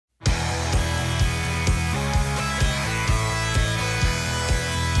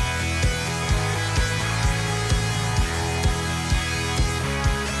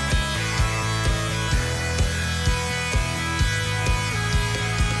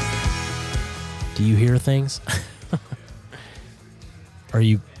Do you hear things? Are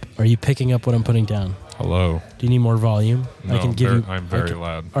you picking up what I'm putting down? Hello. Do you need more volume? No, I'm very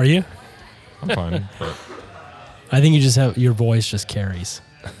loud. Are you? I'm fine. But I think you just have your voice just carries.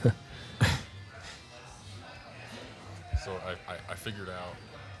 so I figured out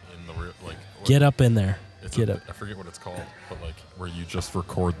in the like. Get up in there. Get up. I forget what it's called, but like where you just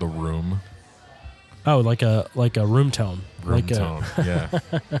record the room. Oh, like a room tone. Room tone. Yeah.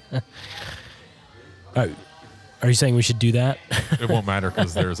 Are you saying we should do that? It won't matter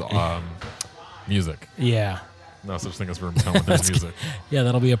because there's music. Yeah. No such thing as room tone when there's music. Yeah,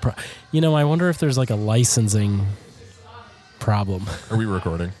 that'll be a I wonder if there's like a licensing problem. Are we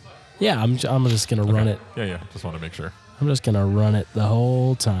recording? Yeah, I'm just going to run it. Yeah. Just want to make sure. I'm just going to run it the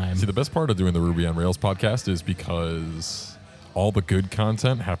whole time. See, the best part of doing the Ruby on Rails podcast is because all the good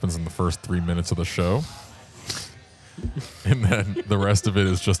content happens in the first 3 minutes of the show. And then the rest of it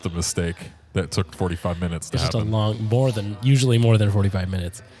is just a mistake that took 45 minutes to happen. Usually more than 45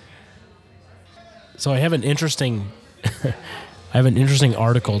 minutes. So I have an interesting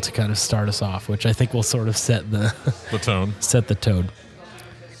article to kind of start us off, which I think will sort of set the tone. Set the tone.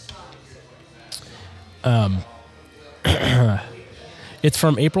 It's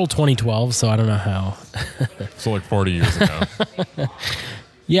from April 2012, so I don't know how. So like 40 years ago.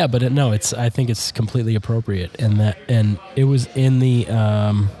 Yeah, but I think it's completely appropriate, and it was in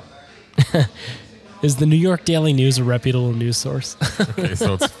the. Is the New York Daily News a reputable news source? Okay,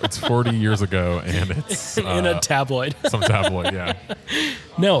 so it's 40 years ago, and it's in a tabloid. Some tabloid, yeah.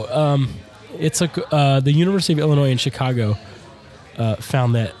 No, it's the University of Illinois in Chicago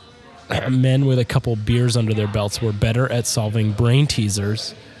found that men with a couple beers under their belts were better at solving brain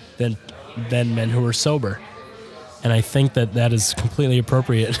teasers than men who were sober. And I think that is completely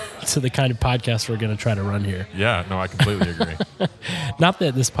appropriate to the kind of podcast we're going to try to run here. Yeah, no, I completely agree. Not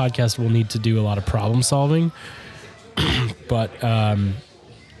that this podcast will need to do a lot of problem solving, but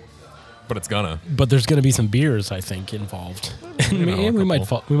it's gonna. But there's going to be some beers, I think, involved. And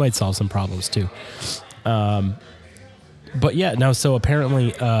we might solve some problems too. But yeah, no. So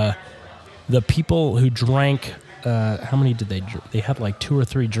apparently, the people who drank, how many did they drink? They had like 2 or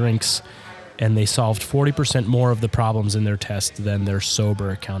 3 drinks. And they solved 40% more of the problems in their test than their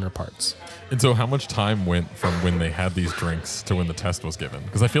sober counterparts. And so how much time went from when they had these drinks to when the test was given?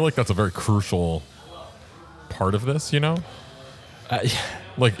 Because I feel like that's a very crucial part of this,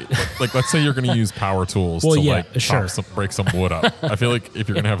 Like let's say you're going to use power tools to break some wood up. I feel like if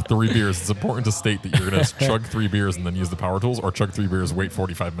you're going to have 3 beers, it's important to state that you're going to chug 3 beers and then use the power tools, or chug 3 beers, wait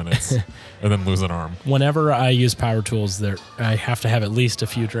 45 minutes, and then lose an arm. Whenever I use power tools, I have to have at least a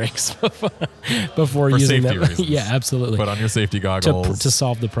few drinks before For using safety them. reasons. Yeah, absolutely. Put on your safety goggles. To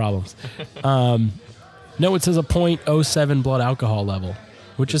solve the problems. No, it says a 0.07 blood alcohol level,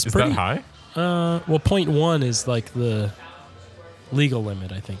 which is pretty... Is that high? Well, 0.1 is like the legal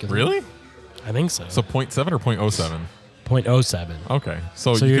limit, I think. Really? I think so. So 0.7 or 0.07? 0.07. Okay.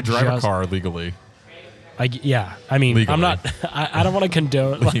 So you could drive a car legally. I mean, legally. I'm not... I don't want to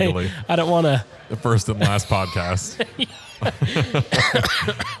condone... Legally. I don't want to... The first and last podcast.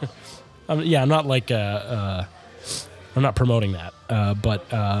 I'm not like... I'm not promoting that.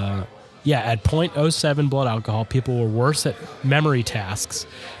 But at 0.07 blood alcohol, people were worse at memory tasks,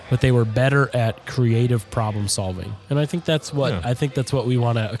 but they were better at creative problem solving. And I think that's what we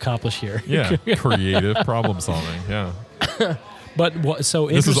want to accomplish here. Yeah, creative problem solving. Yeah. But so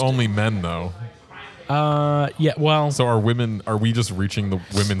this is only men, though. Yeah. Well. So are we just reaching the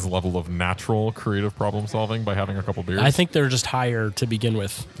women's level of natural creative problem solving by having a couple beers? I think they're just higher to begin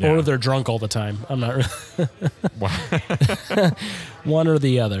with, or they're drunk all the time. I'm not really. One or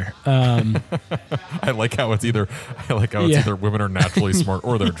the other. I like how it's either women are naturally smart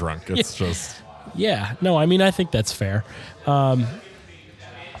or they're drunk. It's just. Yeah. No, I mean, I think that's fair. But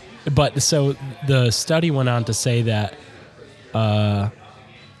so the study went on to say that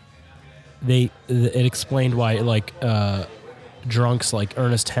it explained why drunks like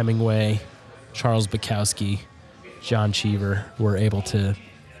Ernest Hemingway, Charles Bukowski, John Cheever were able to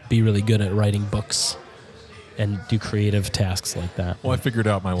be really good at writing books and do creative tasks like that. Well, I figured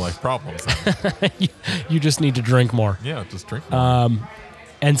out my life problems. You just need to drink more. Yeah, just drink more.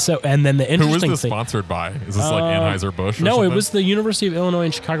 And then the interesting thing... Who was this sponsored by? Is this like Anheuser-Busch or no, something? It was the University of Illinois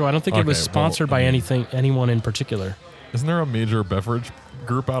in Chicago. I don't think it was sponsored by anyone in particular. Isn't there a major beverage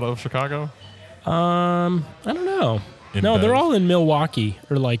group out of Chicago? I don't know. InBev? They're all in Milwaukee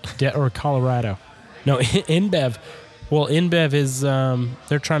or Colorado. No, InBev. Well, InBev is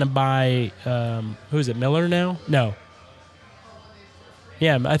they're trying to buy who is it? Miller now? No.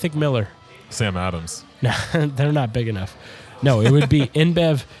 Yeah, I think Miller. Sam Adams. No, they're not big enough. No, it would be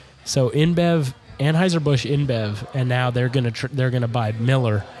InBev. So InBev Anheuser-Busch InBev, and now they're gonna buy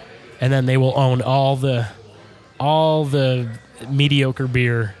Miller, and then they will own all the mediocre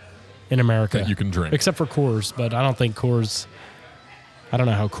beer in America that you can drink, except for Coors. But I don't think Coors. I don't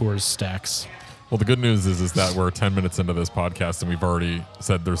know how Coors stacks. Well, the good news is that we're 10 minutes into this podcast, and we've already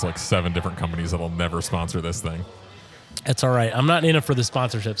said there's like 7 different companies that'll never sponsor this thing. That's all right. I'm not in it for the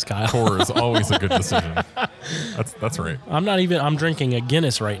sponsorships, Kyle. Coors, always a good decision. That's right. I'm drinking a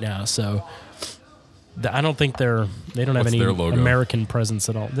Guinness right now, so I don't think they don't have What's any their logo? American presence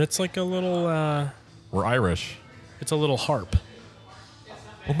at all. That's like a little. We're Irish. It's a little harp.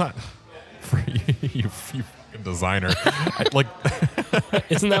 Well, not for you fucking designer.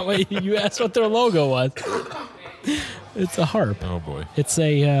 Isn't that what you asked? What their logo was? It's a harp. Oh boy. It's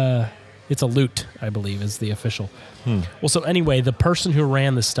a lute, I believe, is the official. Well, so anyway, the person who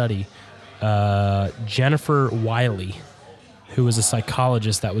ran the study, Jennifer Wiley, who was a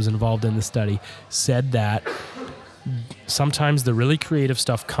psychologist that was involved in the study, said that sometimes the really creative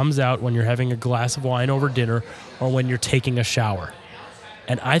stuff comes out when you're having a glass of wine over dinner or when you're taking a shower.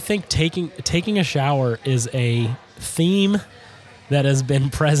 And I think taking a shower is a theme that has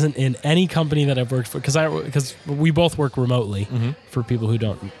been present in any company that I've worked for, because we both work remotely. For people who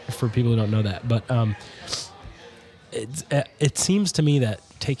don't know that, but it seems to me that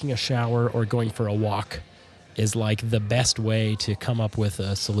taking a shower or going for a walk is like the best way to come up with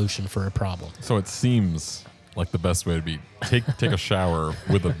a solution for a problem. So it seems like the best way to be take a shower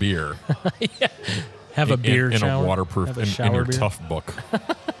with a beer. Yeah. Have a beer in shower. a waterproof Have a in shower your beer. tough book.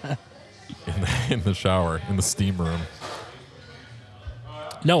 in the shower, in the steam room.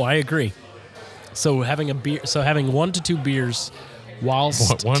 No, I agree. So having 1 to 2 beers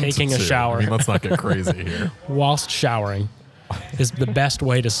whilst One to taking a two. shower, I mean, let's not get crazy here. whilst showering, is the best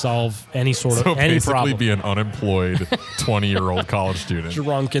way to solve any sort of So any basically problem. be an unemployed 20-year-old college student.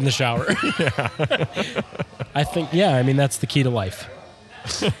 Drunk in the shower. I think, I mean, that's the key to life.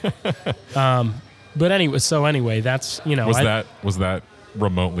 But anyway, that's, Was that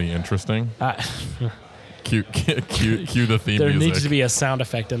remotely interesting? Cue the theme there music. needs to be a sound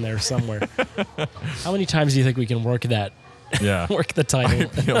effect in there somewhere. How many times do you think we can work that? Yeah. Work the title. I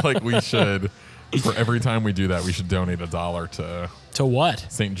feel like we should, for every time we do that, we should donate $1 To what?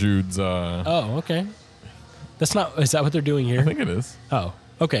 St. Jude's. Oh, okay. Is that what they're doing here? I think it is. Oh,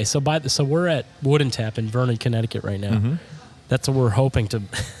 okay. So we're at Wooden Tap in Vernon, Connecticut right now. Mm-hmm. That's what we're hoping to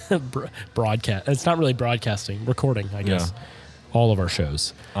broadcast. It's not really broadcasting, recording, I guess. Yeah. All of our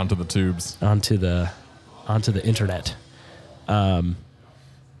shows Onto the tubes. onto the internet. So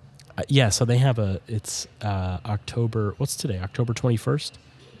they have it's October. What's today? October 21st.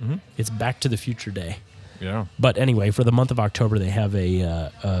 Mm-hmm. It's Back to the Future Day. Yeah. But anyway, for the month of October, they have they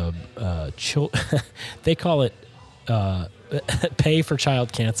call it pay for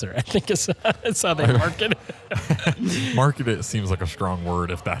child cancer. I think is how they market it. Market it seems like a strong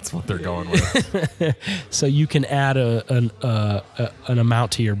word if that's what they're going with. So you can add an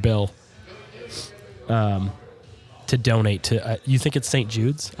amount to your bill to donate to. You think it's St.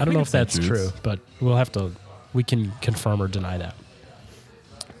 Jude's? I don't know if that's true, but we can confirm or deny that.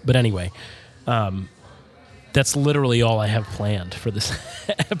 But anyway, that's literally all I have planned for this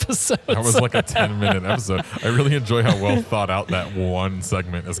episode. That was like a 10-minute episode. I really enjoy how well thought out that one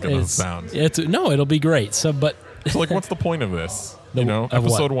segment is going to sound. It'll be great. So what's the point of this? Of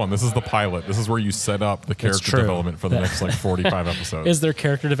Episode what? 1. This is the pilot. This is where you set up the character development for the next 45 episodes. Is there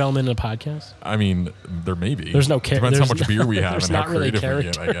character development in a podcast? I mean, there may be. There's no character. Depends how much beer we have there's and how not really creative we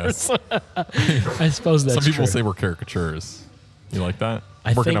get, I guess. I suppose that's Some people true. say we're caricatures. You like that? I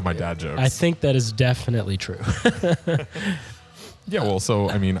I'm working think- on my dad jokes. I think that is definitely true. Yeah, well, so,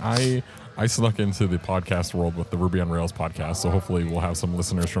 I mean, I snuck into the podcast world with the Ruby on Rails podcast, so hopefully we'll have some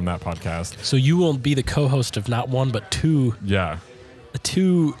listeners from that podcast. So you will be the co-host of not one but two Yeah.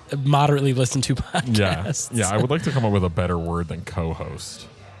 moderately listened to podcasts. Yeah, I would like to come up with a better word than co-host.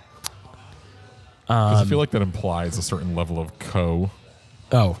 Because I feel like that implies a certain level of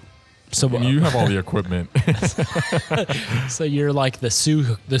Oh, so And you have all the equipment. so you're like the sous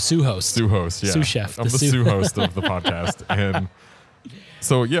host. Sous host, yeah. Sous chef. I'm the sous host of the podcast. And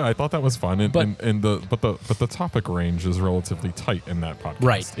so yeah, I thought that was fun. And the topic range is relatively tight in that podcast.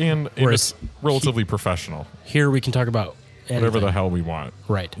 Right. And Whereas it's relatively professional. Here we can talk about anything. Whatever the hell we want.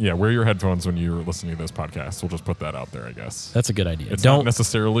 Right. Yeah, wear your headphones when you're listening to this podcast. We'll just put that out there, I guess. That's a good idea. It's not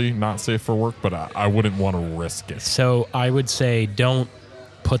necessarily not safe for work, but I wouldn't want to risk it. So I would say don't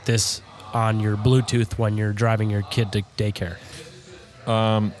put this on your Bluetooth when you're driving your kid to daycare.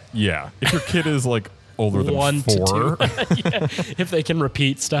 Yeah. If your kid is like older than 1 to 4. 2. Yeah. If they can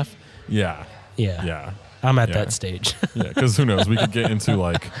repeat stuff. Yeah. Yeah. Yeah. I'm at Yeah. that stage. Yeah, because who knows? We could get into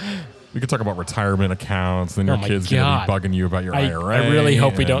like We could talk about retirement accounts. Then your my kid's going God. to be bugging you about your IRA. I really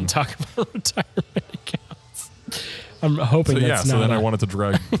hope we and- don't talk about retirement accounts. I'm hoping that's so not. then I wanted to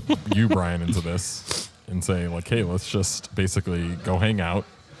drag you, Brian, into this and say, like, hey, let's just basically go hang out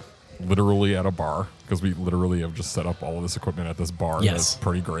literally at a bar, because we literally have just set up all of this equipment at this bar. Yes. That's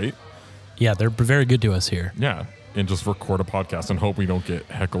pretty great. Yeah, they're very good to us here. Yeah. And just record a podcast and hope we don't get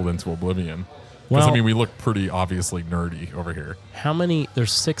heckled into oblivion. Because, Well, I mean, we look pretty obviously nerdy over here. how many?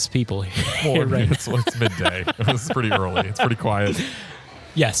 There's 6 people here. Well, right? it's midday. It's pretty early. It's pretty quiet.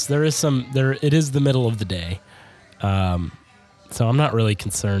 Yes, there is some. There, it is the middle of the day, so I'm not really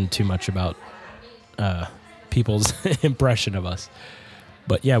concerned too much about people's impression of us.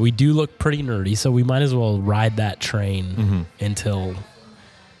 But yeah, we do look pretty nerdy, so we might as well ride that train until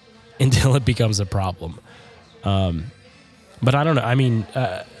it becomes a problem. But I don't know. I mean,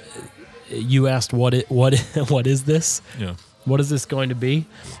 you asked what is this? Yeah. What is this going to be?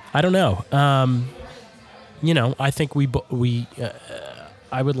 I don't know. I think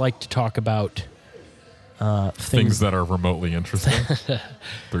I would like to talk about Things that are remotely interesting.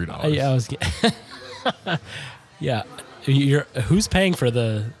 $3. Yeah, yeah. Who's paying for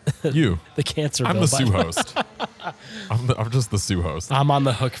the You. the cancer I'm bill? the Sue host. I'm just the Sue host. I'm on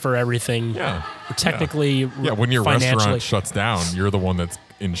the hook for everything. Yeah. Technically, Yeah, when your financially. restaurant shuts down, you're the one that's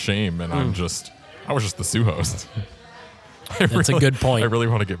in shame, and I was just the Sue host. That's a good point. I really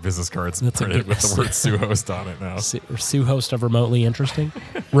want to get business cards That's a printed good- with the word Sue host on it now. Sue host of Remotely Interesting,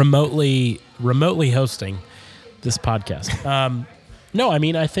 remotely hosting this podcast. No, I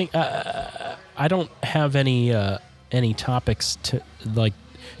mean, I think I don't have any topics to like.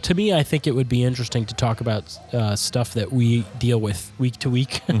 To me, I think it would be interesting to talk about stuff that we deal with week to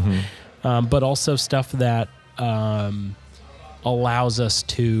week, but also stuff that allows us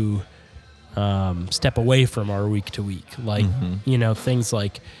to step away from our week to week, like things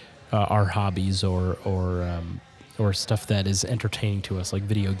like our hobbies or stuff that is entertaining to us, like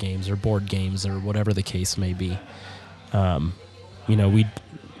video games or board games or whatever the case may be.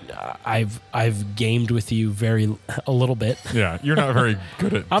 I've gamed with you a little bit. Yeah, you're not very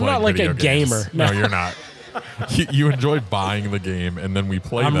good at. I'm not like playing a video games. gamer. No, you're not. You enjoy buying the game, and then we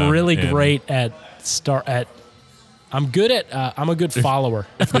play. I'm them, really and great at I'm good at. I'm a good follower.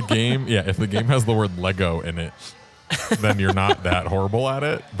 If the game has the word Lego in it, then you're not that horrible at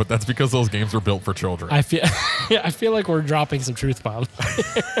it. But that's because those games are built for children. I feel like we're dropping some truth bombs.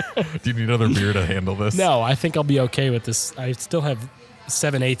 Do you need another beer to handle this? No, I think I'll be okay with this. I still have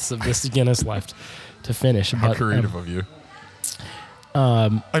 7/8 of this Guinness left to finish. How but, creative of you.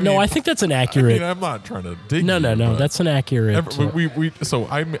 I think that's an accurate. I'm not trying to dig. No, but that's an accurate.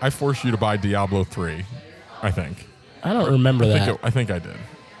 I forced you to buy Diablo 3. I think. I don't remember that. I think I did.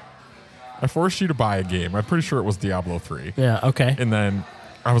 I forced you to buy a game. I'm pretty sure it was Diablo 3. Yeah. Okay. And then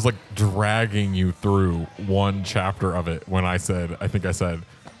I was like dragging you through one chapter of it when I said,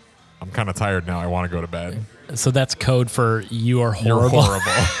 I'm kind of tired now. I want to go to bed. So that's code for you are You're horrible.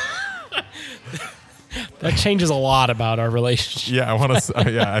 horrible. That changes a lot about our relationship. Yeah, I want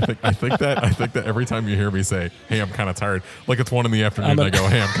to. Yeah, I think that every time you hear me say, "Hey, I'm kind of tired," like it's 1 PM, I go,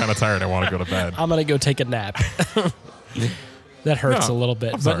 "Hey, I'm kind of tired. I want to go to bed." I'm gonna go take a nap. That hurts No, a little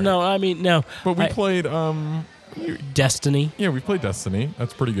bit, I'm but sorry. no, I mean no. But we played. Destiny. Yeah, we played Destiny.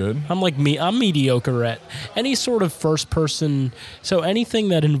 That's pretty good. I'm mediocre at any sort of first person. So anything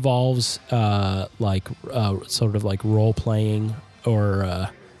that involves sort of like role playing or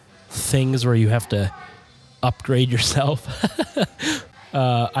things where you have to upgrade yourself.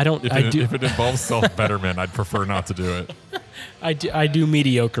 If it involves self betterment, I'd prefer not to do it. I do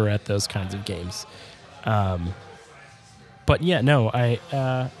mediocre at those kinds of games. But yeah, no, I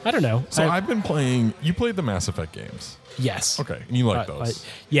don't know. So I've been playing. You played the Mass Effect games. Yes. Okay, and you like those?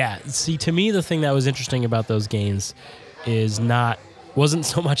 Yeah. See, to me, the thing that was interesting about those games wasn't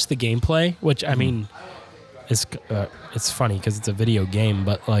so much the gameplay, which I mean, it's funny because it's a video game,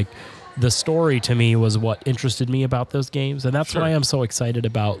 but like the story to me was what interested me about those games, and that's why I'm so excited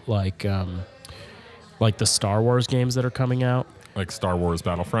about like the Star Wars games that are coming out, like Star Wars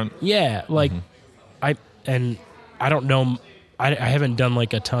Battlefront. Yeah, like I don't know. I haven't done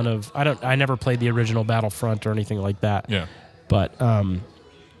like a ton of. I never played the original Battlefront or anything like that. Yeah. But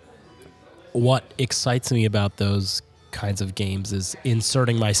what excites me about those kinds of games is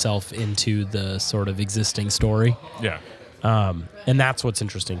inserting myself into the sort of existing story. Yeah. And that's what's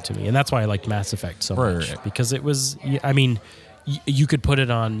interesting to me, and that's why I liked Mass Effect so much because it was. I mean, you could put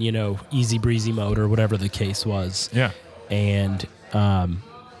it on easy breezy mode or whatever the case was. Yeah. And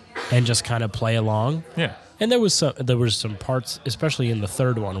just kind of play along. Yeah. And there was some parts, especially in the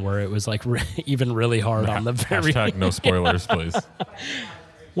third one, where it was like even really hard on the very. Hashtag no spoilers, please.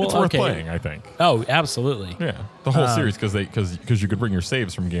 Well, it's worth okay. playing, I think. Oh, absolutely. Yeah, the whole series because you could bring your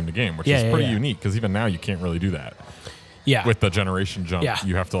saves from game to game, which is pretty unique. Because even now you can't really do that. Yeah. With the generation jump,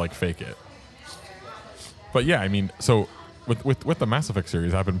 you have to like fake it. But yeah, I mean, so with the Mass Effect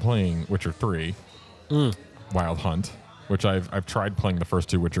series, I've been playing Witcher 3, Wild Hunt, which I've tried playing the first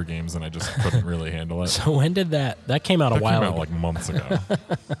 2 Witcher games and I just couldn't really handle it. So when did that came out a while ago? Came out like months ago.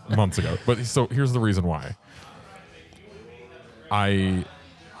 Months ago. But so here's the reason why.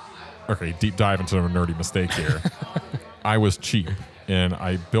 Deep dive into a nerdy mistake here. I was cheap and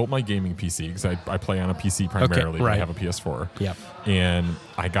I built my gaming PC because I play on a PC primarily. Okay, right. I have a PS4. Yep. And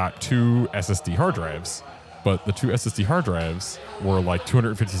I got 2 SSD hard drives, but the 2 SSD hard drives were like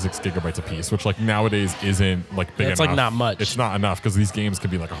 256 gigabytes a piece, which like nowadays isn't like big enough. It's like not much. It's not enough because these games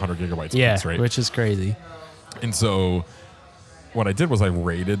can be like 100 gigabytes a piece, right? Which is crazy. And so what I did was I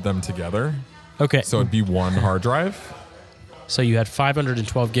raided them together. Okay. So it'd be one hard drive. So you had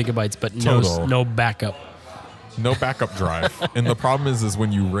 512 gigabytes, but Total. no backup. No backup drive. And the problem is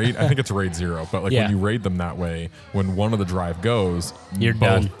when you raid, I think it's RAID 0, but like when you raid them that way, when one of the drive goes, You're both,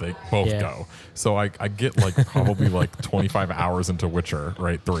 done. they both go. So I get like probably like 25 hours into Witcher,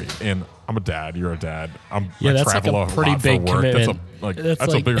 right? 3. And I'm a dad. You're a dad. I that's travel like a pretty lot big for work. commitment.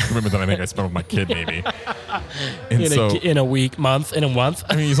 That's a bigger commitment than I think I spent with my kid, maybe. And in a month.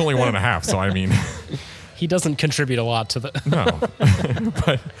 I mean, he's only 1.5, so I mean... He doesn't contribute a lot to the. No,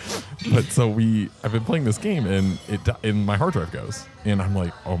 but so I've been playing this game and my hard drive goes, and I'm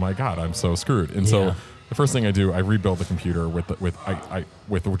like, oh my god, I'm so screwed. And so the first thing I do, I rebuild the computer with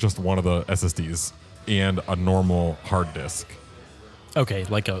just one of the SSDs and a normal hard disk. Okay,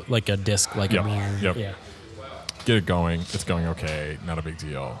 like a disc, like a mirror. Yep. Yeah. Get it going. It's going okay. Not a big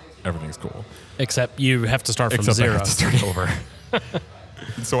deal. Everything's cool. Except you have to start from Except zero. I have to start over.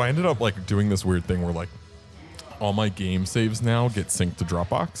 So I ended up like doing this weird thing where like all my game saves now get synced to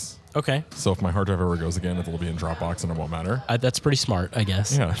Dropbox. Okay. So if my hard drive ever goes again, it'll be in Dropbox and it won't matter. That's pretty smart, I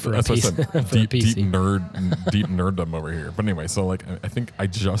guess. Yeah, for that's a what PC. I said. For a PC. Deep nerddom over here. But anyway, so like I think I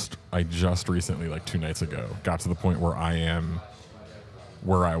just recently, like 2 nights ago, got to the point where I am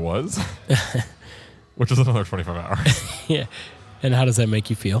where I was, which is another 25 hours. Yeah. And how does that make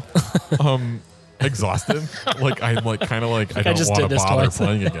you feel? Exhausted. Like I'm like kind of like I don't just want to did this bother twice.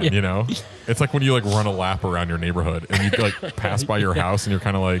 playing again. You know, it's like when you like run a lap around your neighborhood and you like pass by your house and you're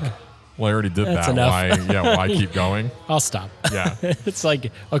kind of like, well, I already did That's that. enough. Why keep going? I'll stop. Yeah. It's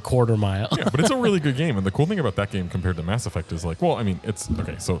like a quarter mile. Yeah, but it's a really good game. And the cool thing about that game compared to Mass Effect is like, well, I mean, it's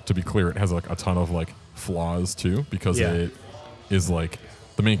okay. So to be clear, it has like a ton of like flaws too, because it is like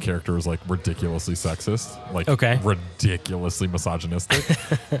the main character is like ridiculously sexist, like ridiculously misogynistic.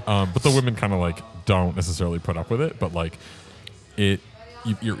 But the women kind of like don't necessarily put up with it. But like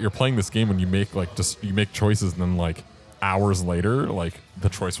you're playing this game and you make like you make choices and then like hours later, like the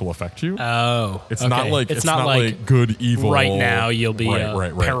choice will affect you. Oh, it's not like good evil. Right now, you'll be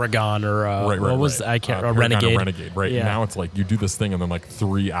a paragon or I can't a renegade. A renegade. Right now, it's like you do this thing and then like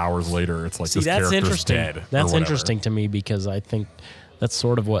 3 hours later, it's like this that's character's interesting. dead. That's interesting to me because I think that's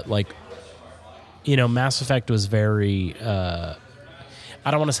sort of what like Mass Effect was very. I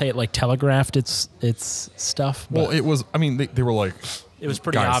don't want to say it like telegraphed its stuff. Well, it was. I mean, they were like. It was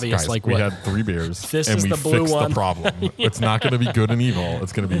pretty obvious. Like we what? had 3 beers, This and is we the blue fixed one. the problem. It's not going to be good and evil.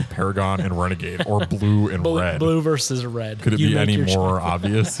 It's going to be Paragon and Renegade, or blue and red. Blue versus red. Could it be any more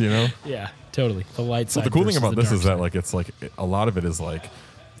obvious? Yeah, totally. The light side. So the cool thing about this is side. that like it's like a lot of it is like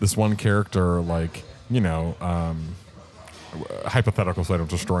this one character, like hypothetical, so I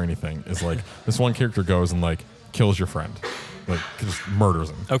don't destroy anything. Is like this one character goes and like kills your friend, like just murders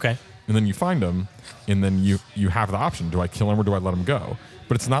him. Okay. And then you find him, and then you have the option: do I kill him or do I let him go?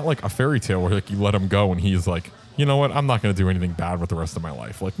 But it's not like a fairy tale where like you let him go and he's like, you know what? I'm not going to do anything bad with the rest of my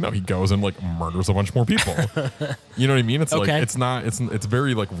life. Like, no, he goes and like murders a bunch more people. You know what I mean? It's like it's not. It's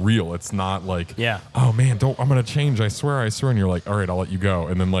very like real. It's not like oh man, I'm going to change. I swear. And you're like, all right, I'll let you go.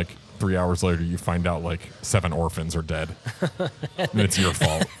 And then like 3 hours later, you find out like 7 orphans are dead, and it's your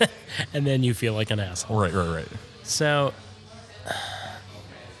fault. And then you feel like an asshole. Right. So.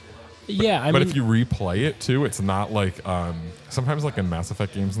 Yeah, I but mean, if you replay it too, it's not like sometimes like in Mass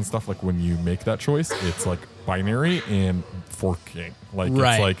Effect games and stuff, like when you make that choice, it's like binary and forking. Like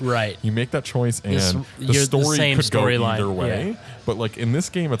it's like you make that choice and the story could go either way. Yeah. But like in this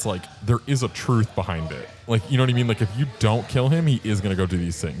game, it's like there is a truth behind it. Like, you know what I mean? Like if you don't kill him, he is going to go do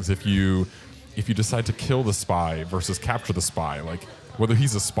these things. If you decide to kill the spy versus capture the spy, like whether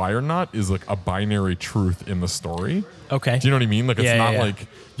he's a spy or not is like a binary truth in the story. Okay. Do you know what I mean? Like it's not like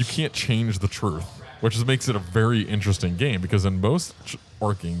you can't change the truth. which makes it a very interesting game because in most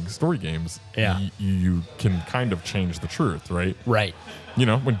orking story games, you can kind of change the truth, right? Right. You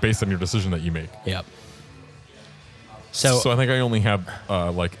know, when based on your decision that you make. Yep. So I think I only have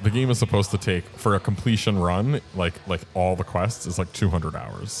like the game is supposed to take for a completion run, like all the quests is like 200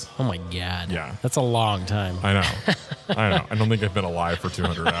 hours. Oh my God. Yeah. That's a long time. I know. I don't think I've been alive for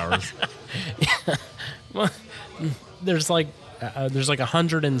 200 hours. Well, there's like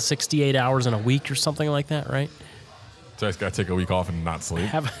 168 hours in a week or something like that, right? So I just got to take a week off and not sleep.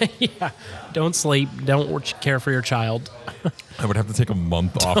 Yeah. Don't sleep. Don't care for your child. I would have to take a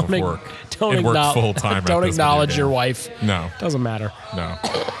month off of work and work full time. Don't acknowledge your wife. No. Doesn't matter. No.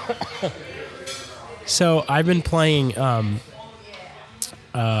 So I've been playing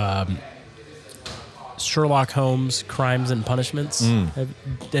Sherlock Holmes Crimes and Punishments.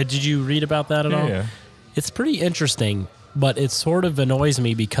 Did you read about that at all? Yeah. It's pretty interesting, but it sort of annoys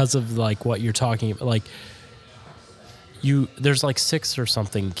me because of like what you're talking about. Like there's like 6 or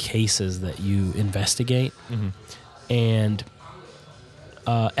something cases that you investigate, and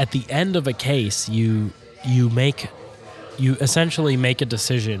at the end of a case, you essentially make a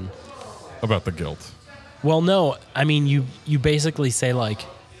decision about the guilt. Well, no, I mean you basically say like,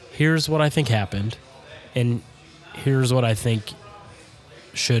 here's what I think happened, and here's what I think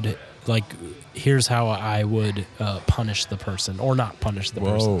should, like, here's how I would punish the person or not punish the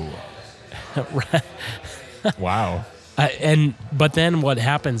person. Wow. But then what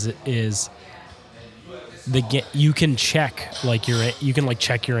happens is you can check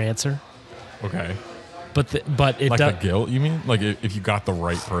check your answer. Okay. But it like the guilt, you mean? Like if you got the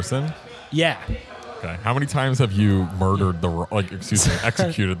right person? Yeah. Okay. How many times have you murdered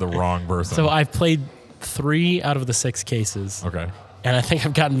executed the wrong person? So I've played 3 out of the 6 cases. Okay. And I think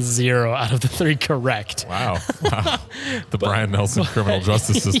I've gotten 0 out of the 3 correct. Wow. The Brian Nelson criminal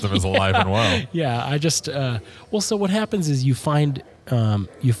justice system is alive and well. Yeah, I just so what happens is you find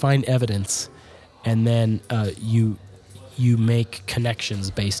evidence, and then you make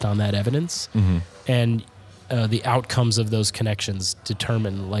connections based on that evidence, and the outcomes of those connections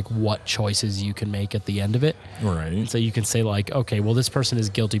determine like what choices you can make at the end of it. Right. So you can say like, okay, well, this person is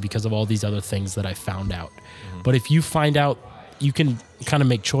guilty because of all these other things that I found out. But if you find out, you can kind of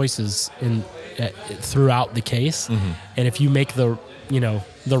make choices throughout the case, and if you make the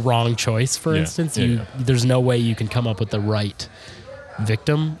wrong choice, for instance, there's no way you can come up with the right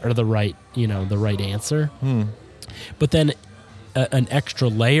victim or the right answer. But then an extra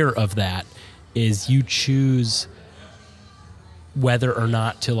layer of that is you choose whether or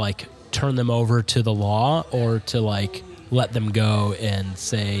not to like turn them over to the law or to like let them go and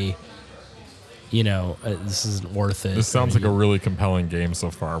say, this isn't worth it. This sounds like a really compelling game so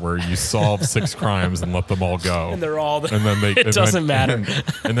far, where you solve 6 crimes and let them all go, and they're all. And then it doesn't matter.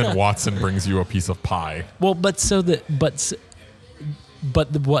 And then Watson brings you a piece of pie. Well, my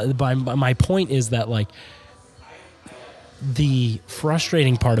point is that like the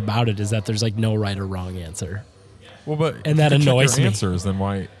frustrating part about it is that there's like no right or wrong answer. Well, but and that annoys me. Answers, then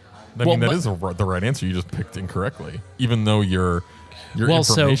why? That is the right answer. You just picked incorrectly, even though your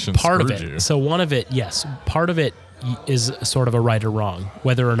information part of it. you. So one of it, yes, part of it is sort of a right or wrong,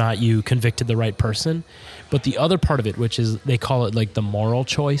 whether or not you convicted the right person. But the other part of it, which is they call it like the moral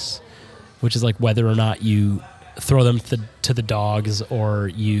choice, which is like whether or not you throw them to the dogs or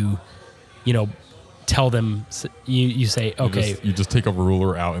you tell them, you say, okay. You just take a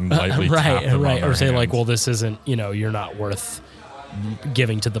ruler out and lightly tap them on or say hands. like, well, this isn't, you're not worth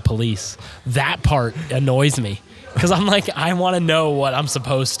giving to the police. That part annoys me. Because I'm like, I want to know what I'm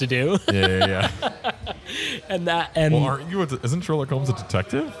supposed to do. Yeah. Well, aren't you? Isn't Sherlock Holmes a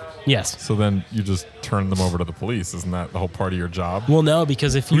detective? Yes. So then you just turn them over to the police. Isn't that the whole part of your job? Well, no,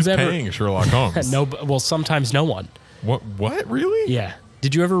 because if who's paying Sherlock Holmes? No. Well, sometimes no one. What? Really? Yeah.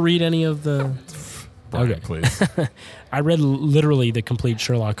 Did you ever read any of the? Brian, please. I read literally the complete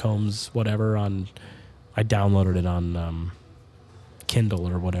Sherlock Holmes whatever on. I downloaded it on Kindle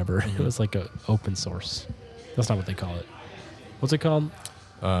or whatever. It was like a open source. That's not what they call it. What's it called?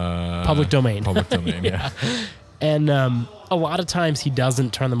 Public domain. Public domain, yeah. And a lot of times he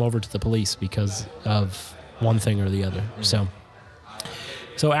doesn't turn them over to the police because of one thing or the other. So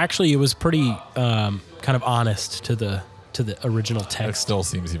actually, it was pretty kind of honest to the original text. That still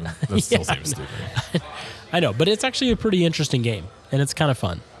seems stupid. I know, but it's actually a pretty interesting game, and it's kind of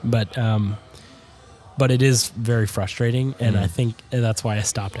fun. But it is very frustrating, and I think that's why I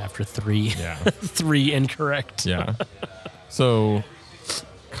stopped after 3. Yeah. 3 incorrect. Yeah. So,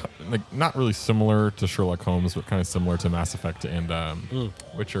 like, not really similar to Sherlock Holmes, but kind of similar to Mass Effect and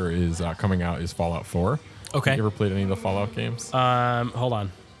Witcher is coming out is Fallout 4. Okay. You ever played any of the Fallout games? Hold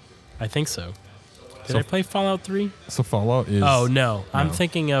on. I think so. Did I play Fallout 3? So Fallout is. Oh no, I'm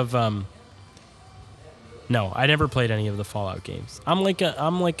thinking of. No, I never played any of the Fallout games. I'm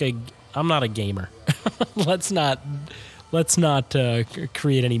not a gamer. let's not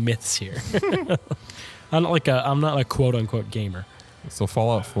create any myths here. I'm not a quote unquote gamer. So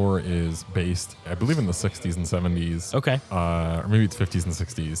Fallout 4 is based, I believe, in the 60s and 70s. Okay. Or maybe it's 50s and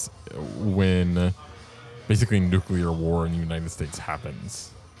 60s, when basically nuclear war in the United States happens.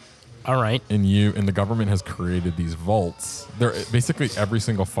 All right. And the government has created these vaults. Basically every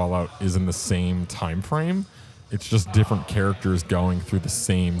single Fallout is in the same time frame. It's just different characters going through the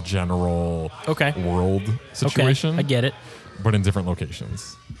same general world situation. Okay, I get it. But in different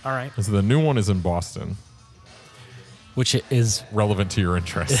locations. All right. And so the new one is in Boston. Which is relevant to your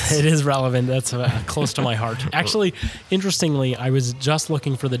interests. It is relevant. That's close to my heart. Actually, interestingly, I was just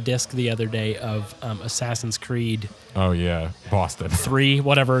looking for the disc the other day of Assassin's Creed. Oh yeah, Boston 3,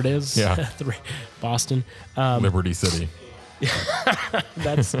 whatever it is. Yeah, 3, Boston, Liberty City.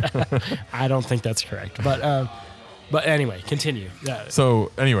 That's. I don't think that's correct, but anyway, continue. Yeah.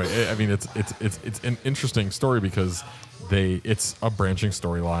 So anyway, I mean, it's an interesting story because it's a branching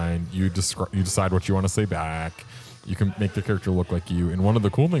storyline. You decide what you want to say back. You can make the character look like you. And one of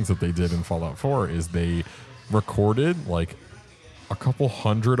the cool things that they did in Fallout 4 is they recorded like a couple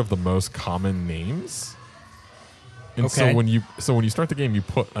hundred of the most common names. And so when you start the game, you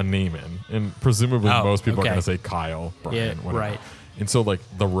put a name in, and presumably most people are going to say Kyle, Brian, whatever. Right. And so like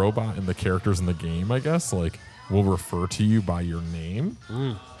the robot and the characters in the game, I guess, like will refer to you by your name.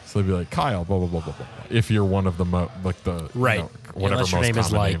 So they'd be like Kyle, blah blah blah blah blah. If you're one of the right, whatever most your name is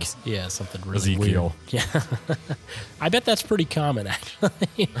like names. Something really Ezekiel. Weird. Yeah, I bet that's pretty common actually.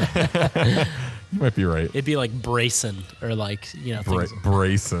 You might be right. It'd be like Brayson or like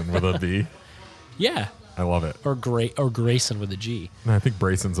Brayson with a B. Yeah, I love it. Or Grayson with a G. No, I think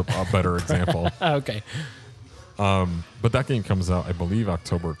Brayson's a better example. Okay. But that game comes out, I believe,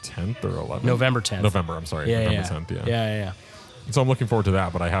 October 10th or 11th. November 10th. November, I'm sorry. Yeah, November 10th. Yeah. So I'm looking forward to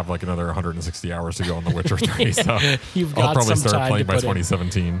that, but I have like another 160 hours to go on The Witcher 3, so I'll probably start playing by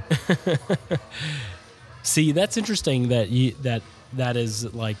 2017. See, that's interesting that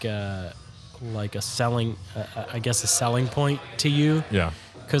is like a selling, I guess a selling point to you. Yeah.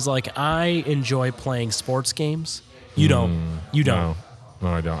 Because like I enjoy playing sports games. You don't. No,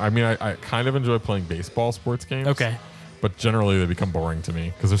 I don't. I mean, I kind of enjoy playing baseball sports games. Okay. But generally, they become boring to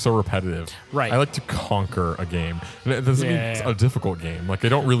me because they're so repetitive. Right. I like to conquer a game. And it doesn't mean it's a difficult game. Like, I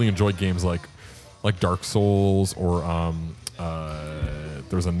don't really enjoy games like Dark Souls or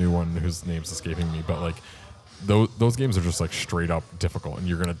there's a new one whose name's escaping me. But, like, those games are just, like, straight up difficult. And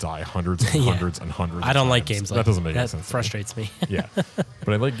you're going to die hundreds and hundreds and hundreds I don't of like times. games like that. Doesn't make any sense. That frustrates me. Yeah. But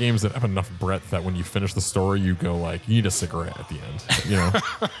I like games that have enough breadth that when you finish the story, you go, like, you need a cigarette at the end. You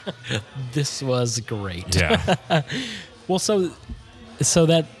know? This was great. Yeah. Well, so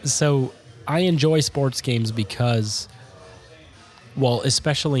I enjoy sports games because, well,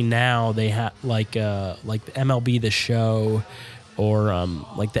 especially now they have like MLB The Show, or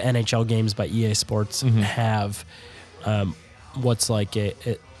like the NHL games by EA Sports have what's like a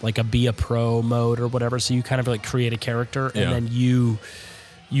be a pro mode or whatever. So you kind of like create a character and then you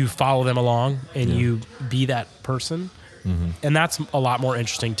follow them along and you be that person. And that's a lot more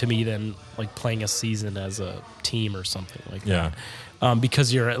interesting to me than like playing a season as a team or something like that.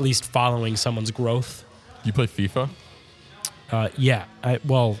 Because you're at least following someone's growth. You play FIFA? I've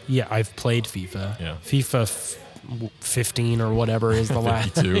played FIFA. Yeah. FIFA 15 or whatever is the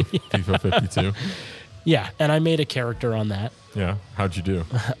last. 52. FIFA 52. Yeah, and I made a character on that. Yeah. How'd you do?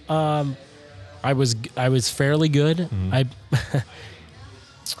 I was fairly good.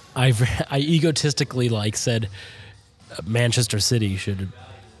 I egotistically said Manchester City should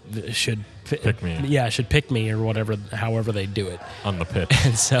pick me. Yeah, should pick me or whatever, however they do it on the pitch.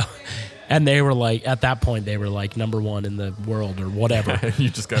 And they were like, at that point, they were like number 1 in the world or whatever. You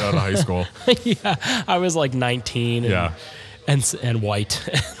just got out of high school. Yeah, I was like 19. And white.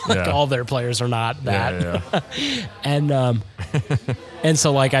 All their players are not that. Yeah. And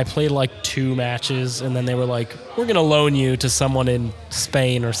so like I played like 2 matches, and then they were like, "We're gonna loan you to someone in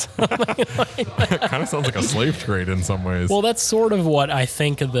Spain or something." It kind of sounds like a slave trade in some ways. Well, that's sort of what I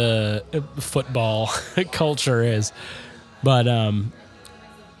think of the football culture is, but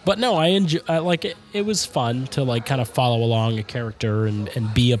no, I enjoy. Like it was fun to like kind of follow along a character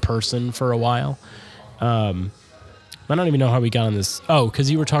and be a person for a while. I don't even know how we got on this. Oh,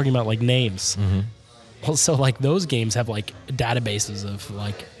 because you were talking about like names. Well, so like those games have like databases of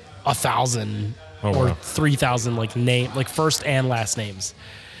like 1,000 or 3,000 like first and last names.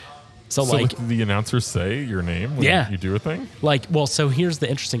 So like the announcers say your name when you do a thing? Like, well, so here's the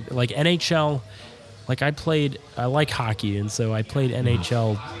interesting, like NHL like I like hockey, and so I played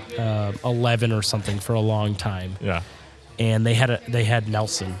NHL 11 or something for a long time. Yeah. And they had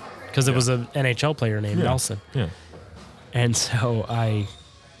Nelson because it was an NHL player named Nelson. Yeah. And so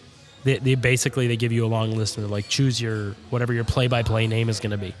they basically they give you a long list and they're like, choose whatever your play-by-play name is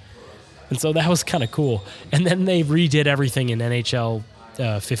going to be. And so that was kind of cool. And then they redid everything in NHL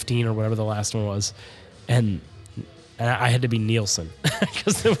 15 or whatever the last one was, and I had to be Nielsen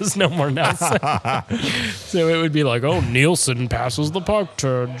because there was no more Nelson. So it would be like, oh, Nielsen passes the puck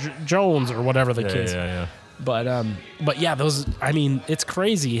to Jones or whatever the case. Yeah. But yeah, those. I mean, it's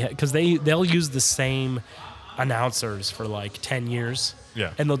crazy because they'll use the same announcers for like 10 years.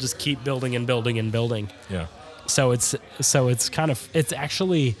 Yeah. And they'll just keep building and building and building. Yeah. So it's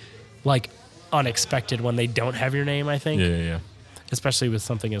actually like unexpected when they don't have your name, I think. Yeah. Especially with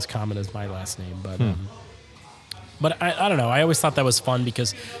something as common as my last name. But I don't know. I always thought that was fun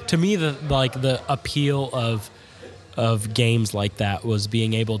because to me the appeal of games like that was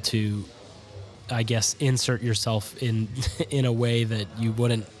being able to, I guess, insert yourself in a way that you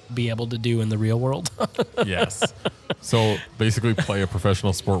wouldn't be able to do in the real world. Yes. So basically play a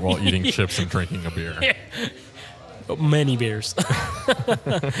professional sport while eating chips and drinking a beer. Yeah. Many beers.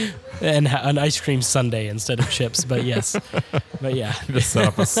 And an ice cream sundae instead of chips, but yes. But yeah. Just set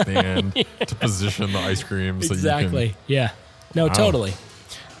up a stand to position the ice cream so exactly. you can... Yeah. No, totally.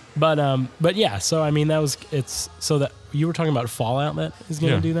 But yeah, so I mean it's so that you were talking about Fallout that is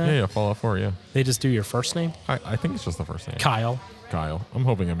going to do that? Yeah, Fallout 4, yeah. They just do your first name? I think it's just the first name. Kyle. I'm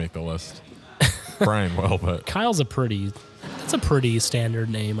hoping I make the list. Brian will, but Kyle's a pretty standard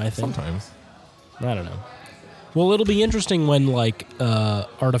name, I think. Sometimes. I don't know. Well, it'll be interesting when like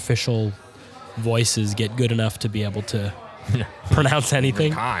artificial voices get good enough to be able to pronounce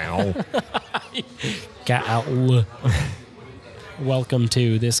anything. Kyle. Kyle. Welcome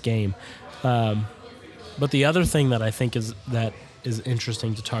to this game. But the other thing that I think is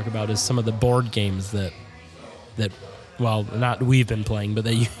interesting to talk about is some of the board games that well, not we've been playing, but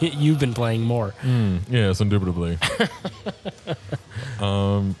that you've been playing more. Yes, indubitably.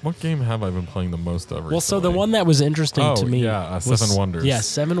 What game have I been playing the most of recently? Well, so the one that was interesting to me was Seven Wonders. Yeah,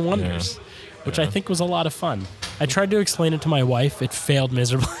 Seven Wonders, which I think was a lot of fun. I tried to explain it to my wife. It failed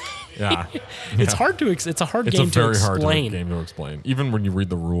miserably. Yeah. It's hard to it's a hard it's game a very to hard explain. game to explain. Even when you read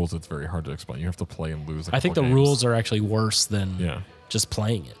the rules, it's very hard to explain. You have to play and lose. I think the rules are actually worse than just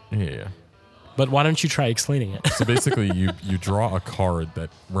playing it. Yeah. But why don't you try explaining it? So basically, you draw a card that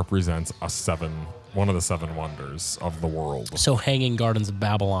represents one of the 7 wonders of the world. So Hanging Gardens of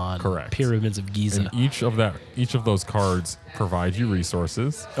Babylon, correct? Pyramids of Giza. And each of those cards provide you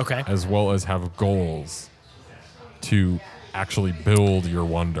resources, okay, as well as have goals to actually build your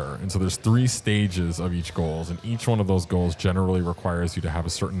wonder. And so there's 3 stages of each goals, and each one of those goals generally requires you to have a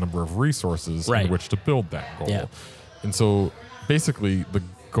certain number of resources in which to build that goal. Yeah. And so basically the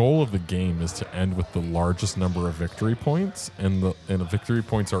goal of the game is to end with the largest number of victory points, and the victory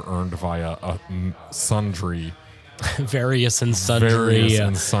points are earned via a sundry various and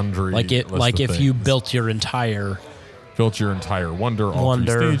sundry like if you built your entire wonder, all 3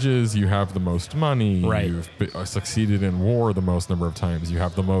 stages, you have the most money, you've succeeded in war the most number of times, you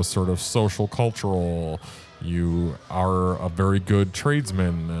have the most sort of social cultural, you are a very good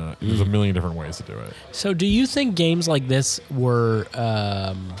tradesman. There's a million different ways to do it. So do you think games like this were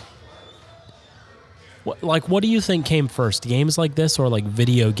what do you think came first, games like this or like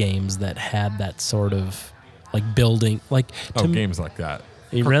video games that had that sort of like building games like that?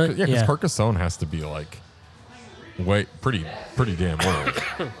 Really? Yeah, because Carcassonne has to be like pretty damn old.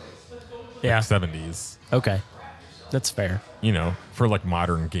 Yeah. Like 70s. Okay. That's fair. You know, for like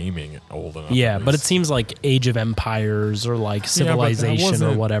modern gaming, old enough. Yeah, but it seems like Age of Empires or like Civilization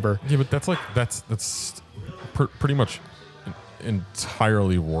or whatever. Yeah, but that's pretty much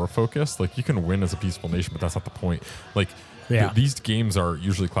entirely war focused. Like you can win as a peaceful nation, but that's not the point. Like these games are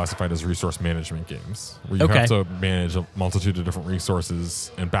usually classified as resource management games, where you have to manage a multitude of different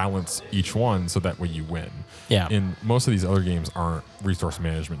resources and balance each one so that way you win. Yeah. And most of these other games aren't resource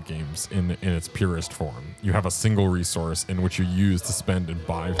management games in its purest form. You have a single resource in which you use to spend and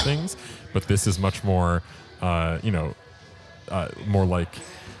buy things, but this is much more, more like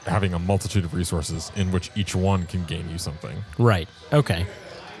having a multitude of resources in which each one can gain you something. Right. Okay.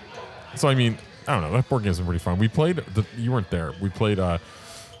 So, I mean, I don't know. That board game's been pretty fun. We played, you weren't there. We played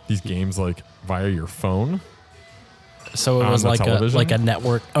these games like via your phone. So it was like a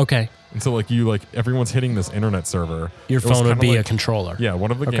network. Okay. And so everyone's hitting this internet server. Your phone would be a controller. Yeah.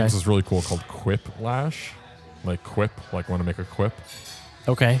 One of the games was really cool called Quiplash. Like Quip, like want to make a quip.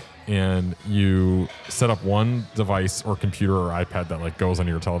 Okay. and you set up one device or computer or iPad that like goes on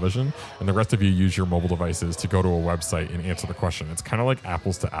your television, and the rest of you use your mobile devices to go to a website and answer the question. It's kind of like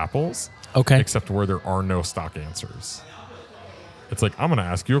apples to apples, Okay. except where there are no stock answers. It's like, I'm going to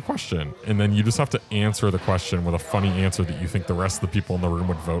ask you a question, and then you just have to answer the question with a funny answer that you think the rest of the people in the room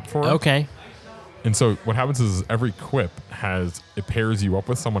would vote for. Okay. And so what happens is every quip it pairs you up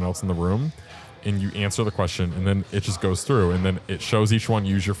with someone else in the room, and you answer the question, and then it just goes through, and then it shows each one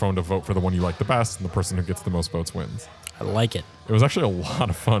use your phone to vote for the one you like the best, and the person who gets the most votes wins. I like it. It was actually a lot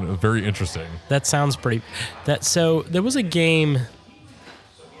of fun. It was very interesting. That sounds pretty. So there was a game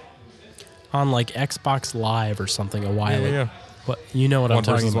on like Xbox Live or something a while ago. Yeah. What you know what I'm One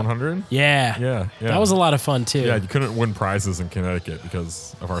talking versus about? 100? Yeah. Yeah. That was a lot of fun too. Yeah, you couldn't win prizes in Connecticut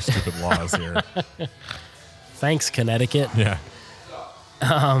because of our stupid laws here. Thanks, Connecticut. Yeah.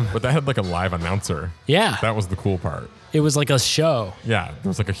 But that had like a live announcer. Yeah. That was the cool part. It was like a show. Yeah, there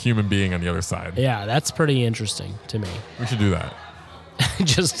was like a human being on the other side. Yeah, that's pretty interesting to me. We should do that.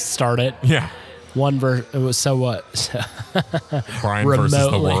 Just start it. Yeah. It was so what? Brian versus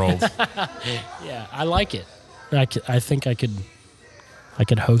the Remotely. world. Yeah, I like it. I think I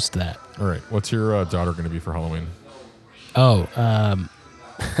could host that. All right. What's your daughter going to be for Halloween? Oh,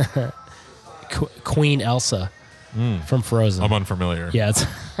 Queen Elsa from Frozen. I'm unfamiliar. Yeah,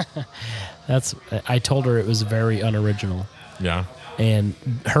 that's. I told her it was very unoriginal, Yeah. and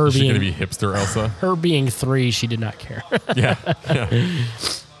her Is she being going to be hipster Elsa? her being 3, she did not care. Yeah. Yeah.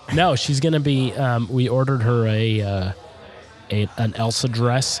 No, she's gonna be. We ordered her an Elsa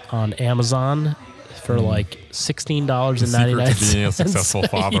dress on Amazon for like $16.99. The secret to being a successful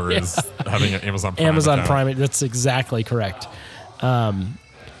father is having an Amazon Prime account. Prime. That's exactly correct.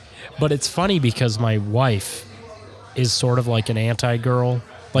 But it's funny because my wife is sort of like an anti-girl.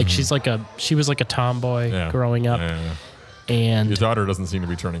 Like she was like a tomboy Yeah. growing up, Yeah, yeah. and Your daughter doesn't seem to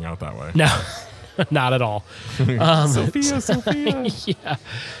be turning out that way. no, not at all. Sophia. Yeah,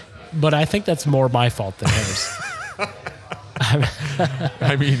 but I think that's more my fault than hers.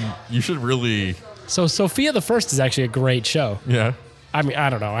 I mean, you should really. So Sophia the First is actually a great show. Yeah. I mean, I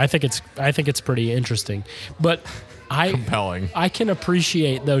don't know. I think it's pretty interesting, but Compelling. I can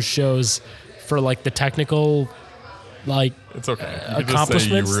appreciate those shows for like the technical, like It's okay. You can just say you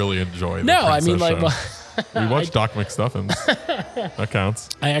accomplishments. really enjoy the No, I mean princess like show. We watched Doc McStuffins. That counts.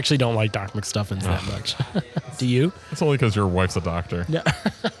 I actually don't like Doc McStuffins that much. Do you? It's only because your wife's a doctor. No.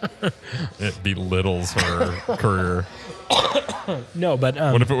 It belittles her career. No, but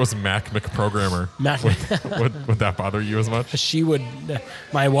What if it was Mac McProgrammer? Mac- Would that bother you as much? she would.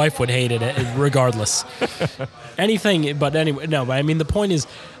 My wife would hate it regardless. Anything, but anyway, no. But I mean, the point is,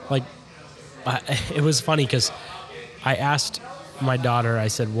 like, it was funny because I asked my daughter. I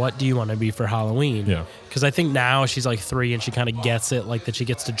said, "What do you want to be for Halloween?" Yeah. Because I think now she's like 3 and she kind of gets it, like that she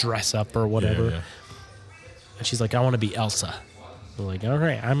gets to dress up or whatever. Yeah. And she's like, "I want to be Elsa." I'm like, "All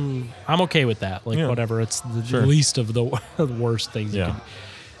right, I'm okay with that. Like, Yeah. whatever. It's the Sure. least of the worst things you Yeah. can."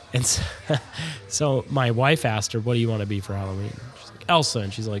 And so my wife asked her, "What do you want to be for Halloween?" She's like, "Elsa."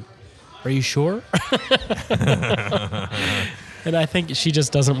 And she's like, "Are you sure?" And I think she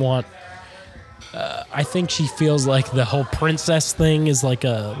just doesn't want. I think she feels like the whole princess thing is like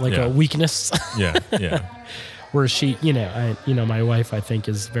a Yeah. weakness. Yeah. Yeah. Where she, my wife, I think,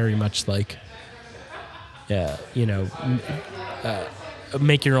 is very much like,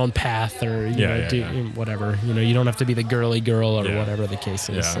 make your own path or do whatever. You don't have to be the girly girl or Yeah. whatever the case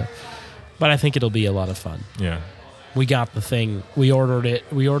is. Yeah. So. But I think it'll be a lot of fun. Yeah. We got the thing. We ordered it.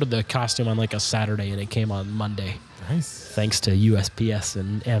 We ordered the costume on like a Saturday, and it came on Monday. Nice. Thanks to USPS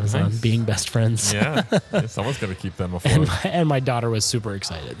and Amazon Nice. being best friends. Yeah. Someone's got to keep them afloat. And my daughter was super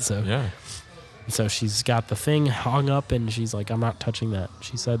excited. So Yeah. So she's got the thing hung up, and she's like, "I'm not touching that."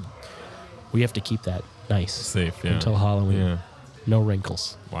 She said, "We have to keep that nice Safe. Yeah. until Halloween. Yeah. No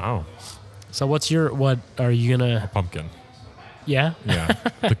wrinkles." Wow. So what are you gonna? Pumpkin. Yeah. Yeah.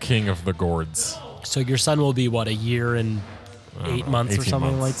 The king of the gourds. So your son will be what, a year and I don't 8 know, months or 18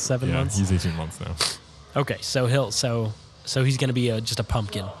 something, months. like 7 Yeah, months. He's 18 months now. Okay, so he's gonna be just a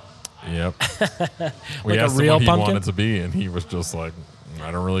pumpkin. Yep. Like We a asked him real what he pumpkin? wanted to be, and he was just like, "I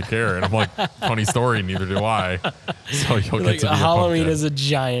don't really care." And I'm like, "Funny story, neither do I." So you'll get Like to be a Halloween pumpkin. is a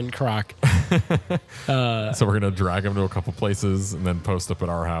giant crock. So we're gonna drag him to a couple places and then post up at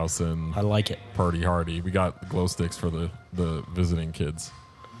our house and I like it. party hardy. We got glow sticks for the visiting kids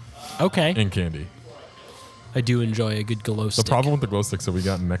Okay, and candy. I do enjoy a good glow The stick. problem with the glow sticks, so we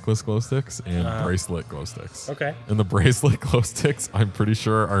got necklace glow sticks and bracelet glow sticks. Okay. And the bracelet glow sticks, I'm pretty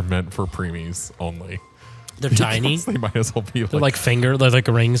sure, are meant for preemies only. They're tiny. Because they might as well be They're like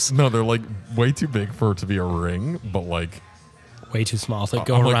rings. no, they're like way too big for it to be a ring, but like way too small to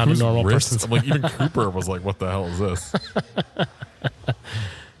go I'm like, around a whose normal wrist? person's. I'm like, even Cooper was like, "What the hell is this?"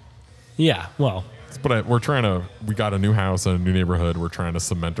 Yeah, well, But we got a new house and a new neighborhood. We're trying to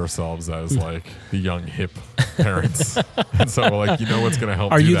cement ourselves as like the young hip parents. And so like, what's going to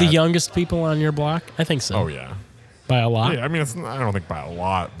help are do you the that? youngest people on your block? I think so. Oh yeah. By a lot? Yeah, I mean, I don't think by a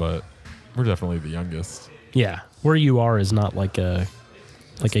lot, but we're definitely the youngest. Yeah. Where you are is not like a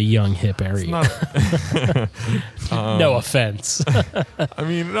young hip area. No offense. I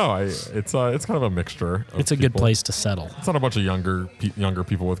mean, no, it's kind of a mixture. It's a good place to settle. It's not a bunch of younger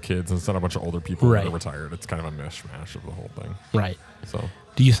people with kids, and it's not a bunch of older people Right. that are retired. It's kind of a mishmash of the whole thing. Right. So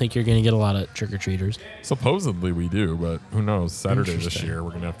Do you think you're going to get a lot of trick-or-treaters? supposedly we do, but who knows? Saturday this Interesting. year,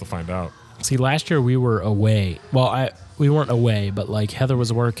 we're gonna have to find out. See, last year we were away. Well, we weren't away, but like Heather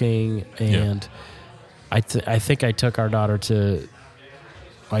was working, and I think I took our daughter to.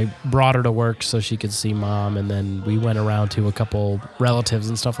 I brought her to work so she could see mom, and then we went around to a couple relatives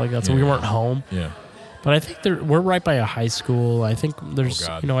and stuff like that. So we Yeah. weren't home. Yeah. But I think we're right by a high school. I think there's,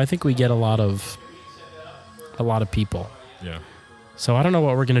 God. I think we get a lot of people. Yeah. So I don't know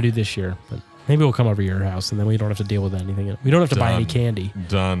what we're gonna do this year, but maybe we'll come over to your house, and then we don't have to deal with anything. We don't have to buy any Done. candy.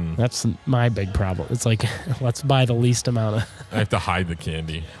 Done. That's my big problem. It's like, let's buy the least amount of. I have to hide the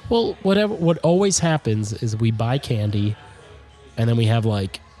candy. Well, what always happens is we buy candy, and then we have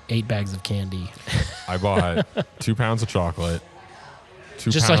like 8 bags of candy. I bought 2 pounds of chocolate, 2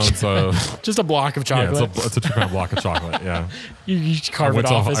 Just like- pounds of Just a block of chocolate. yeah, it's a 2 pound block of chocolate. Yeah, you carve it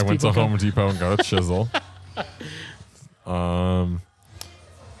off as I went to people come. Home Depot and got a chisel.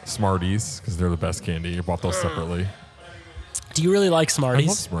 Smarties, because they're the best candy. I bought those separately. Do you really like I Smarties?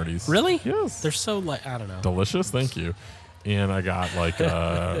 love Smarties. Really? Yes. They're so like, I don't know. Delicious. Thank you. And I got like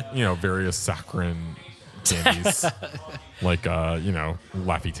various saccharine candies, like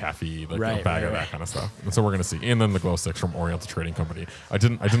Laffy Taffy, like a Right, bag of right. that kind of stuff. And so we're gonna see. And then the glow sticks from Oriental Trading Company. I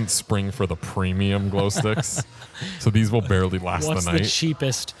didn't spring for the premium glow sticks, so these will barely last What's the the night.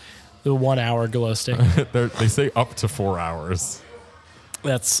 cheapest? The 1 hour glow stick. They say up to 4 hours.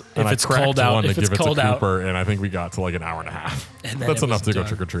 That's And if I it's cracked cold out. one If to it's give it cold to out, Cooper, and I think we got to like an hour and a half. And then That's it enough was to go done.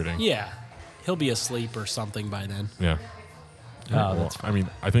 trick or treating. yeah, he'll be asleep or something by then. Yeah. Oh, Well, that's I mean,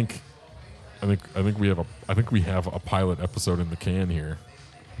 I think we have a pilot episode in the can here.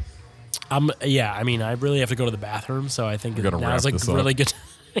 Yeah, I mean, I really have to go to the bathroom, so I think We gotta now's wrap a this up. really good.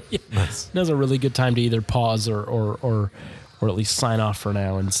 Nice. Now's a really good time to either pause or at least sign off for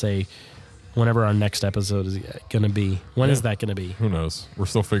now and say whenever our next episode is going to be. When is that going to be? Who knows? We're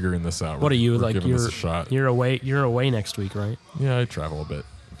still figuring this out. What are you We're like? giving this a shot. You're away. You're away next week, right? Yeah, I travel a bit,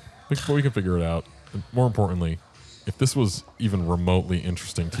 but we can figure it out. And more importantly, if this was even remotely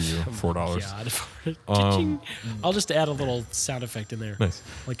interesting to you, $4. God. I'll just add a little sound effect in there. Nice.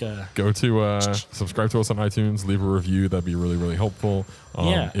 Like a Go to subscribe to us on iTunes. Leave a review. That'd be really, really helpful.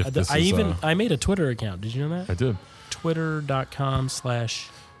 yeah. If this is, I made a Twitter account. Did you know that? I did.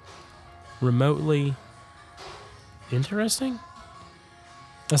 Twitter.com/remotely interesting.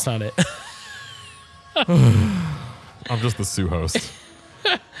 That's not it. I'm just the Sue host.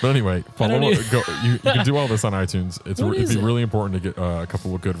 But anyway, follow. don't even- You can do all this on iTunes. It'd is be it? really important to get a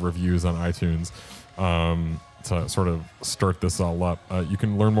couple of good reviews on iTunes to sort of start this all up. You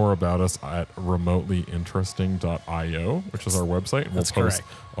can learn more about us at remotelyinteresting.io, which is our website. And That's we'll post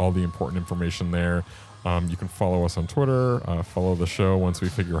correct. all the important information there. You can follow us on Twitter. Follow the show once we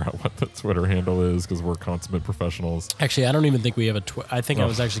figure out what the Twitter handle is, because we're consummate professionus. Actually, I don't even think we have a I think I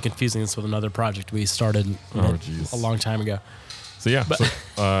was actually confusing this with another project we started geez. a long time ago. So yeah, give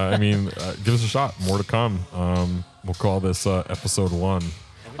us a shot. More to come. We'll call this episode 1.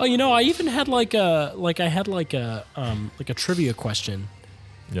 Oh, I even had like a trivia question,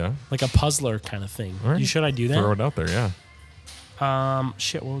 Yeah. like a puzzler kind of thing. All right. Should I do that? Throw it out there, yeah.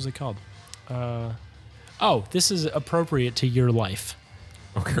 Shit, what was it called? This is appropriate to your life.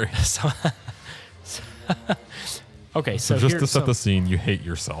 Okay. Okay, So just to set the scene, you hate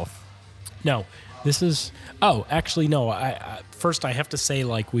yourself. No, this is. Oh, actually, no. I first I have to say,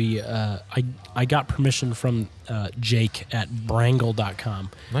 like I got permission from Jake at Brangle.com.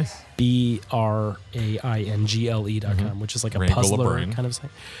 Nice. BRAINGLE.com, which is like a Wrangle a puzzler brain. kind of thing.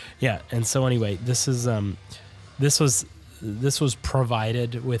 Yeah, and so anyway, this was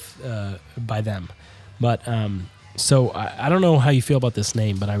provided with by them, but so I don't know how you feel about this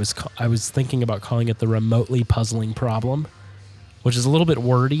name, but I was thinking about calling it the remotely puzzling problem, which is a little bit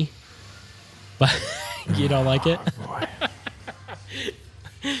wordy, but you don't like it. Boy.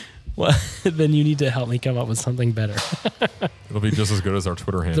 Well, then you need to help me come up with something better. It'll be just as good as our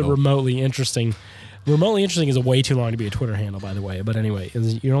Twitter The handle. remotely interesting. Remotely interesting is way too long to be a Twitter handle, by the way. But anyway,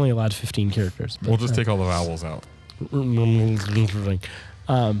 you're only allowed 15 characters. But, We'll just take all the vowels out.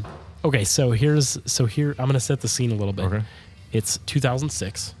 Okay, so here I'm going to set the scene a little bit. Okay. It's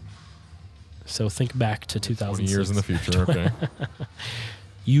 2006. So think back to 2006. 20 years in the future. Okay.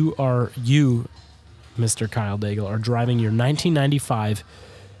 You, Mr. Kyle Daigle, are driving your 1995,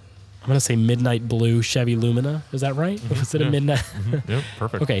 I'm going to say midnight blue Chevy Lumina. Is that right? Was it a midnight? Yep.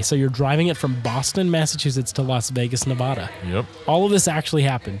 Perfect. Okay, so you're driving it from Boston, Massachusetts to Las Vegas, Nevada. Yep. All of this actually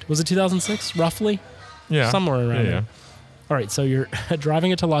happened. Was it 2006, roughly? Yeah. Somewhere around there. Yeah. All right, so you're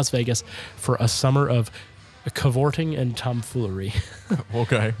driving it to Las Vegas for a summer of cavorting and tomfoolery.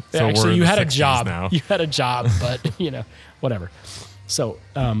 Okay. So Actually, we're in you the had a 60s job. now. You had a job, but, whatever. So,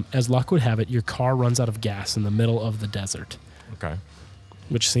 as luck would have it, your car runs out of gas in the middle of the desert, Okay.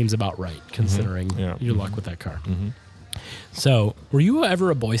 which seems about right, considering Yeah. your luck with that car. So, were you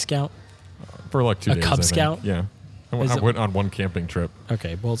ever a Boy Scout? For like 2 days. Cub I think. Scout? Yeah. I Is it- went on one camping trip.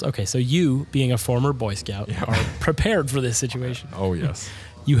 Okay, so you, being a former Boy Scout, are prepared for this situation. Oh, yes.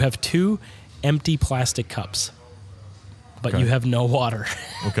 You have 2 empty plastic cups, but Okay. you have no water.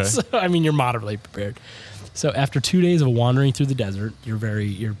 Okay. So, you're moderately prepared. So after 2 days of wandering through the desert, you're Well,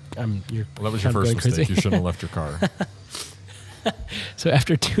 that was your I'm first going mistake. crazy. You shouldn't have left your car. So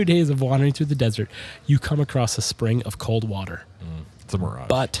after 2 days of wandering through the desert, you come across a spring of cold water. It's a mirage.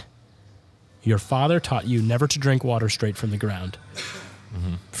 But your father taught you never to drink water straight from the ground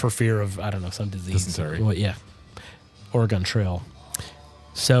for fear of, I don't know, some disease. Dysentery. Well, yeah. Oregon Trail.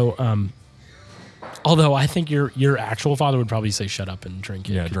 So, although I think your actual father would probably say, shut up and drink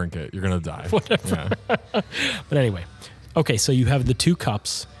it. Yeah, drink it. You're going to die. Whatever. Yeah. But anyway, okay, so you have the 2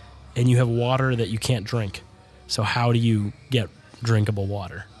 cups and you have water that you can't drink. So how do you get drinkable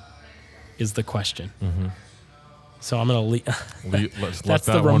water is the question. So I'm going to Let's let that's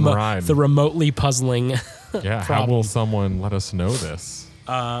that one ride. the remotely puzzling Yeah, how problem. will someone let us know this?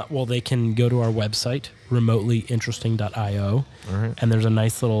 Well, they can go to our website, remotelyinteresting.io, All right. and there's a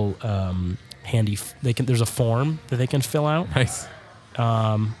nice little handy. There's a form that they can fill out. Nice.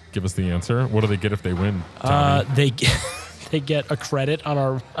 Give us the answer. What do they get if they win? They they get a credit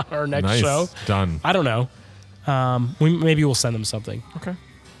on our next Nice. show. Done. I don't know. Maybe we'll send them something. Okay.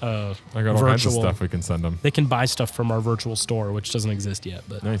 I got all kinds of stuff we can send them. They can buy stuff from our virtual store, which doesn't exist yet.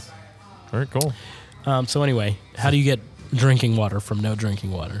 But Nice. All right, cool. so anyway, how do you get drinking water from no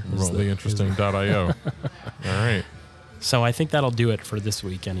drinking water? Remotelyinteresting.io. All right. So I think that'll do it for this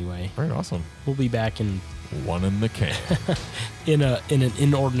week anyway. All right, awesome. We'll be back in One in the can. an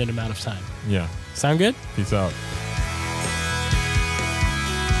inordinate amount of time. Yeah. Sound good? Peace out.